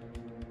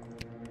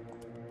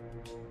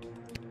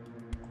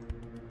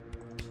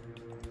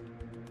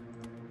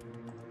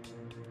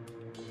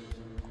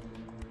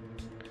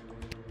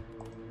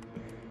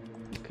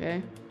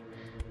 Okay.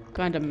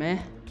 Kinda meh.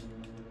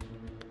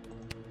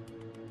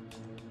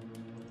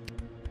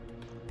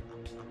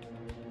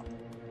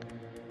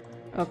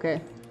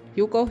 Okay.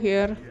 You go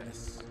here.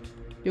 Yes.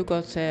 You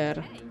go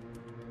there.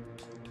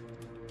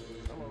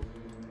 Hello.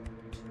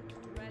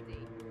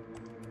 Ready.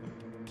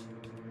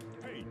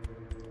 Hey.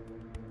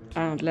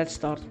 And let's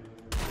start.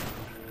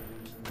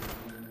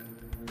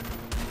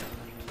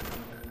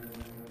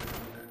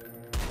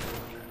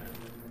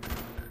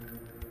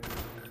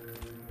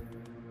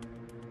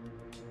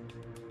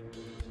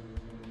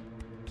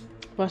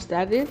 Was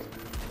that it?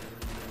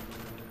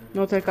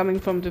 No, they're coming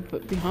from the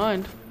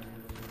behind.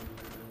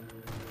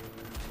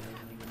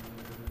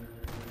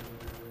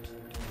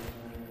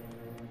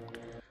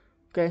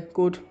 Okay,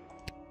 good.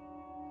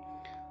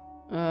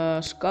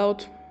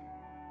 Scout.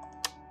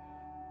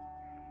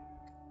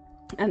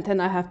 And then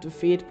I have to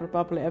feed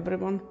probably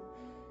everyone.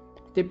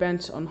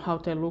 Depends on how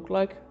they look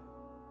like.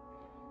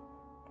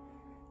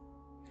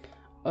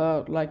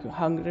 Like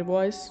hungry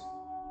wise.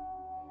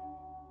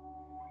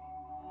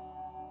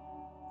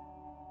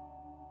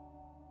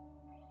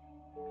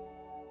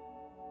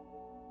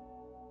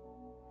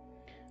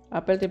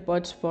 Ability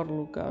points for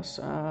Lucas.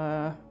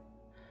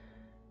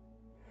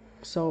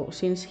 So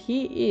since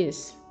he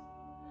is,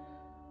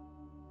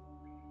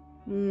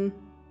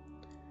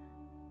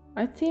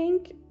 I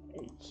think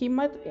he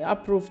might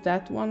approve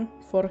that one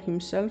for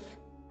himself.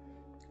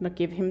 I'm gonna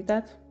give him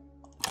that.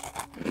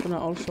 I'm gonna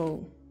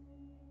also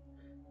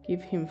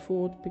give him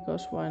food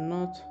because why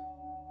not?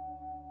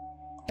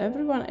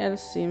 Everyone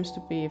else seems to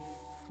be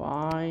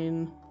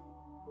fine.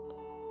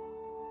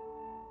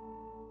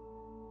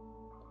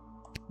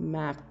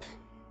 Map.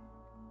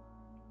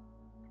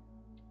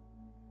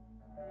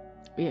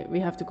 We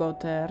have to go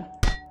there.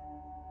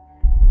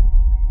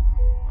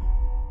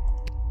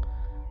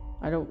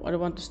 I don't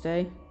want to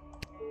stay.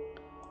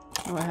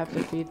 Now I have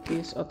to feed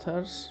these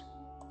otters.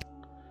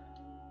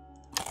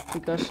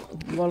 Because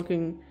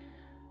walking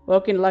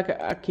like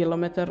a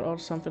kilometer or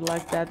something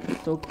like that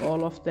took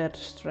all of their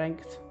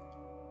strength.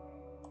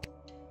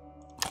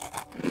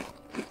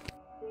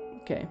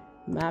 Okay,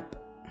 map.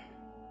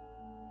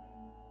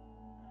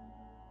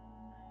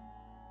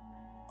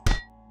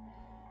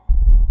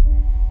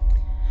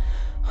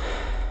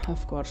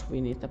 Of course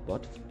we need a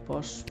bot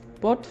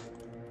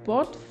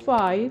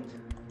fight.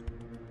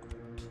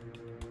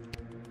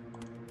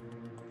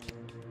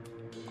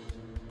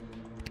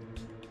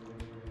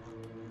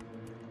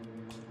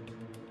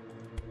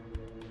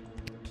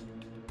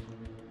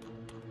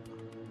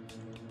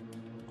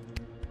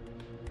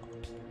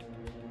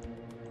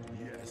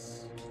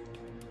 Yes.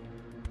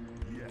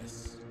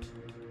 Yes.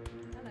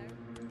 Hello.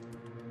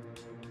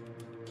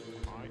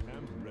 I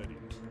am ready.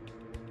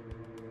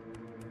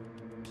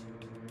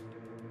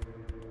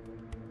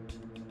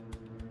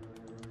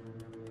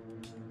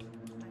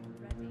 I'm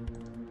ready.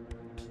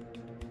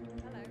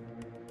 Hello.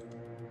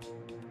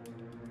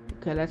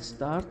 Okay, let's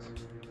start.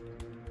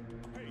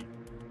 Hey.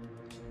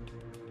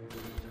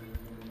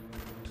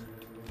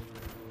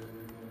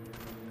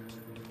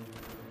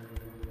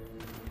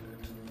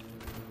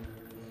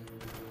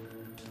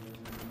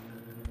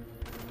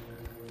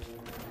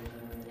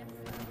 Yes,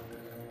 sir.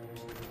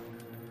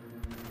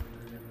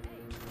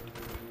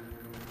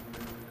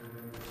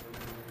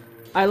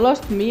 I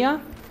lost Mia. I am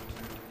ready.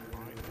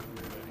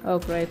 Oh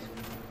great.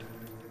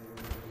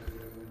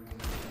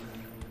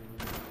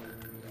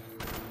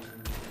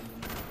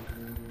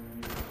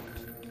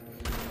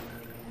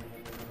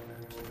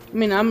 I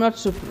mean, I'm not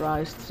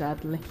surprised,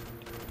 sadly.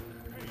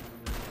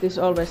 This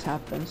always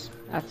happens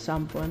at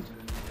some point.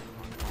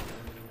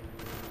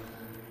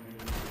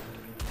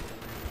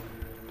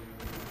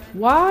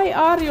 Why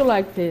are you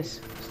like this?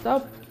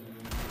 Stop.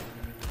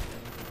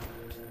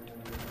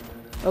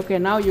 Okay,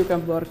 now you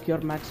can work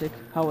your magic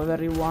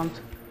however you want.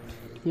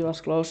 He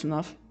was close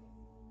enough.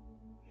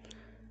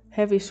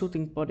 Heavy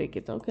shooting body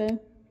kit, okay.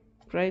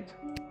 Great.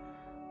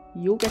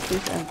 You get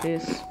this and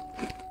this.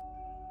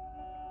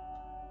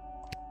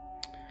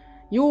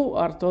 You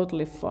are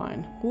totally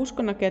fine. Who's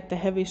gonna get the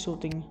heavy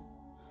shooting?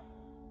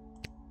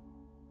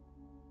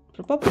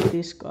 Probably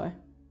this guy.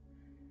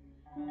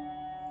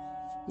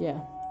 Yeah.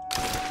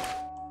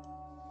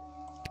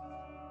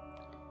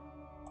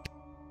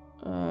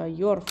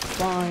 You're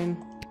fine.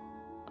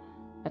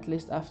 At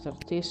least after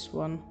this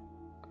one.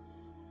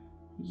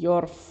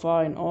 You're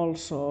fine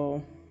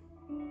also.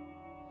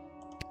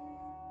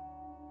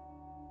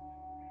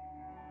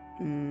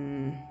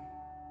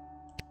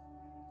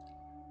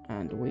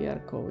 And we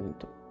are going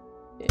to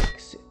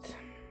exit.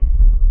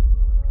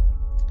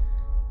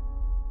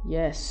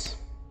 Yes,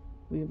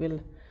 we will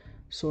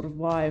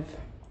survive.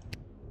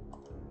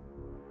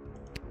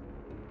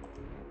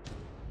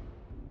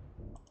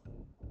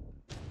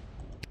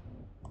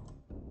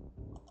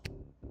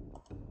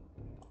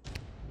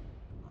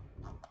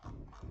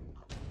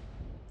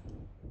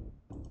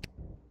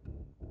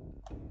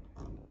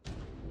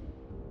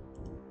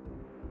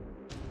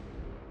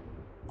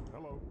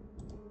 Hello.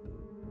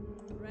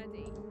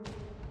 Ready.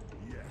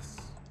 Yes.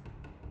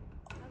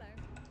 Hello.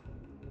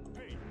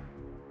 Hey.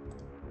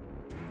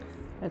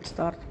 Let's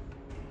start.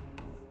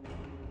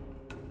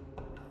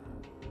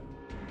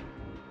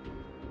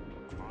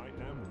 I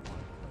am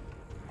ready.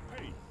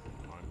 Hey.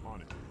 I'm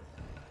on it.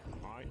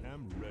 I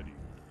am ready.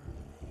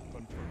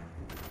 Confirm.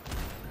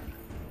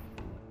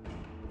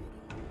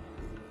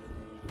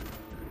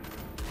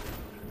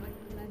 My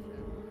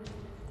pleasure.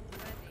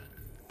 Ready.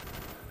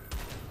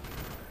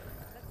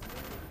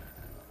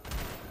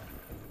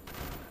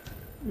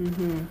 Let's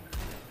move.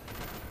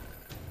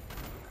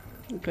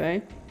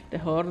 Okay, the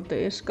horde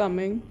is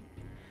coming.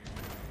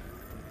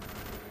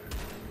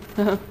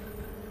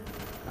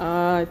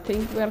 I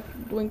think we're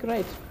doing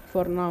great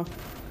for now.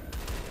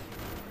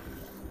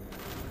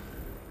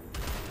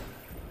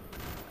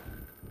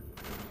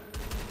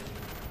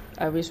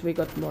 I wish we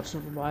got more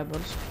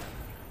survivors.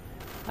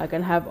 I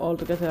can have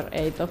altogether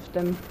 8 of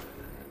them.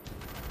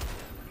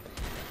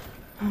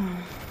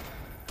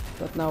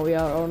 But now we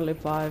are only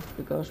 5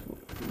 because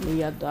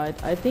Mia died.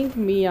 I think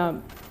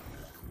Mia...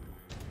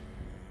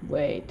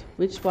 Wait,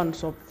 which one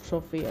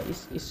Sophia?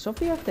 Is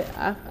Sophia the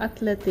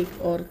athletic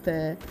or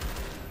the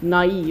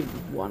naive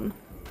one?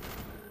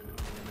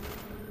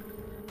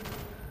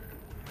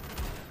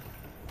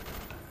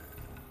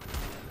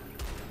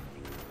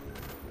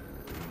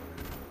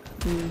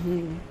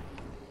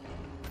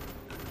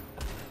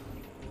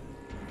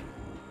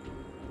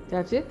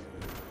 That's it?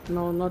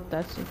 No, not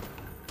that's it.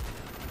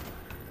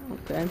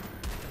 Okay.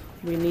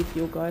 We need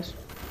you guys.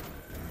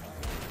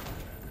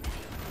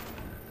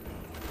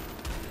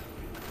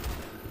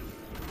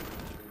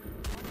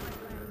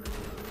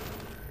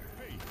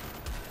 Hey.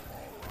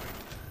 All right.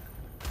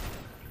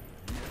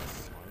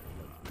 Yes.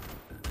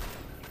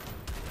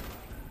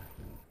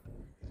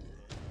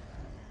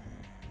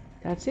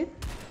 That's it.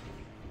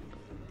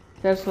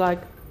 There's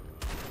like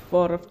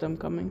 4 of them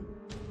coming.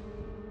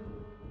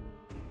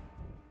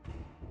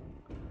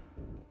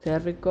 There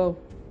we go.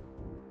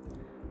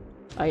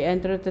 I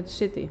entered the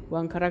city.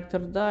 1 character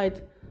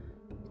died.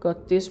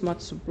 Got this much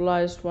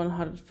supplies,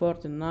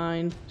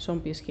 149.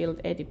 Zombies killed,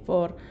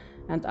 84.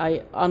 And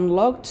I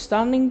unlocked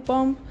Stunning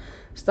Bomb.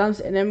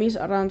 Stuns enemies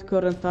around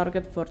current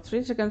target for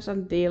 3 seconds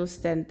and deals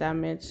 10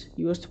 damage.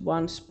 Used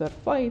once per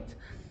fight.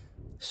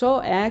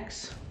 Saw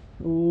Axe.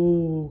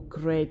 Ooh,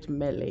 great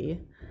melee.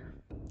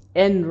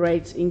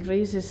 Enrage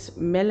increases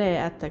melee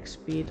attack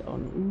speed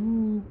on.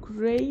 Ooh,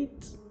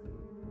 great.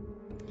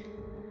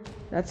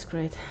 That's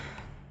great.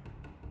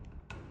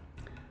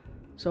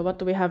 So what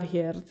do we have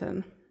here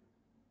then?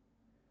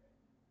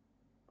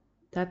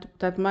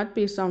 That might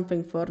be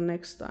something for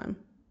next time.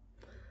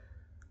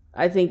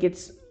 I think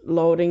it's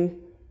loading.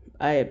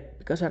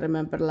 Because I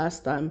remember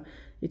last time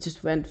it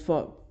just went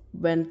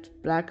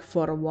black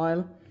for a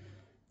while.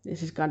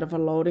 This is kind of a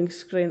loading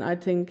screen, I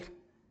think.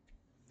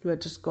 We're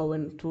just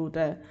going to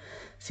the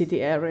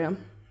city area.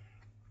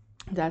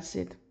 That's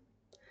it.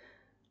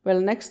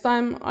 Well, next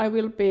time I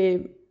will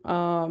be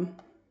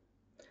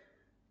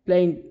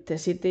playing the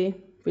city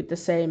with the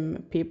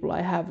same people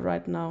I have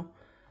right now.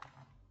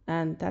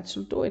 And that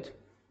should do it.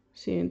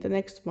 See you in the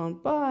next one.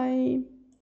 Bye!